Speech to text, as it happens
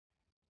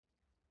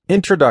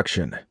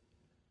Introduction.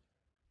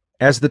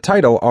 As the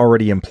title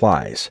already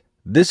implies,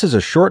 this is a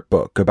short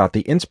book about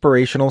the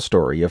inspirational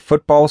story of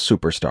football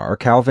superstar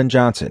Calvin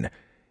Johnson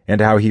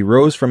and how he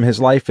rose from his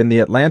life in the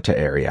Atlanta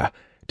area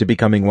to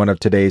becoming one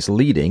of today's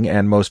leading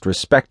and most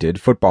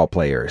respected football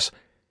players.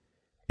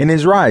 In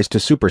his rise to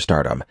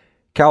superstardom,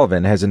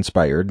 Calvin has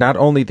inspired not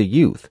only the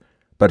youth,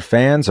 but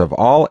fans of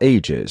all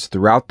ages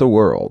throughout the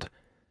world.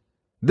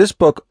 This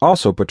book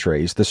also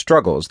portrays the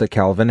struggles that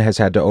Calvin has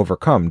had to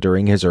overcome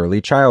during his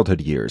early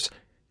childhood years,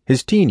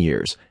 his teen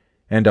years,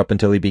 and up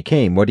until he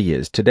became what he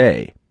is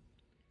today.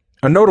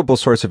 A notable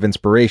source of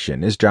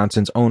inspiration is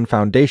Johnson's own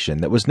foundation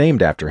that was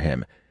named after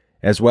him,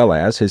 as well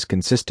as his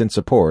consistent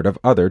support of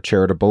other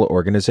charitable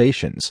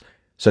organizations,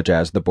 such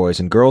as the Boys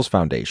and Girls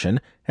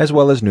Foundation, as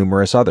well as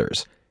numerous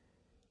others.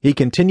 He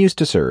continues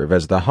to serve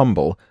as the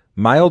humble,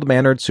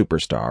 mild-mannered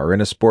superstar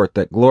in a sport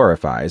that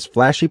glorifies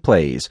flashy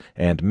plays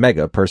and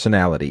mega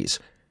personalities.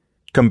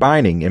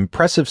 Combining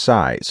impressive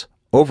size,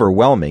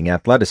 overwhelming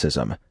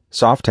athleticism,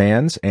 soft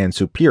hands, and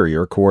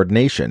superior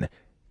coordination,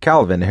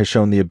 Calvin has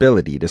shown the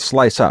ability to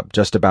slice up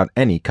just about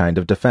any kind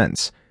of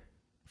defense.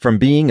 From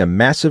being a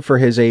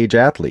massive-for-his-age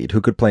athlete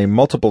who could play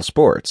multiple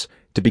sports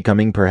to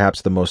becoming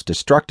perhaps the most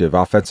destructive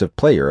offensive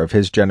player of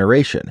his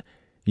generation,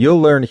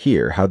 you'll learn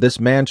here how this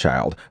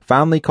man-child,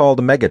 fondly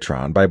called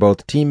Megatron by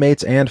both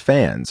teammates and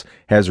fans,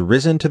 has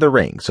risen to the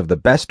ranks of the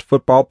best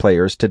football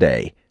players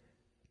today.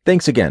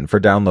 Thanks again for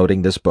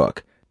downloading this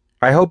book.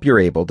 I hope you're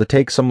able to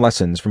take some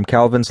lessons from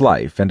Calvin's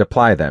life and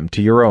apply them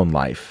to your own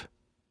life.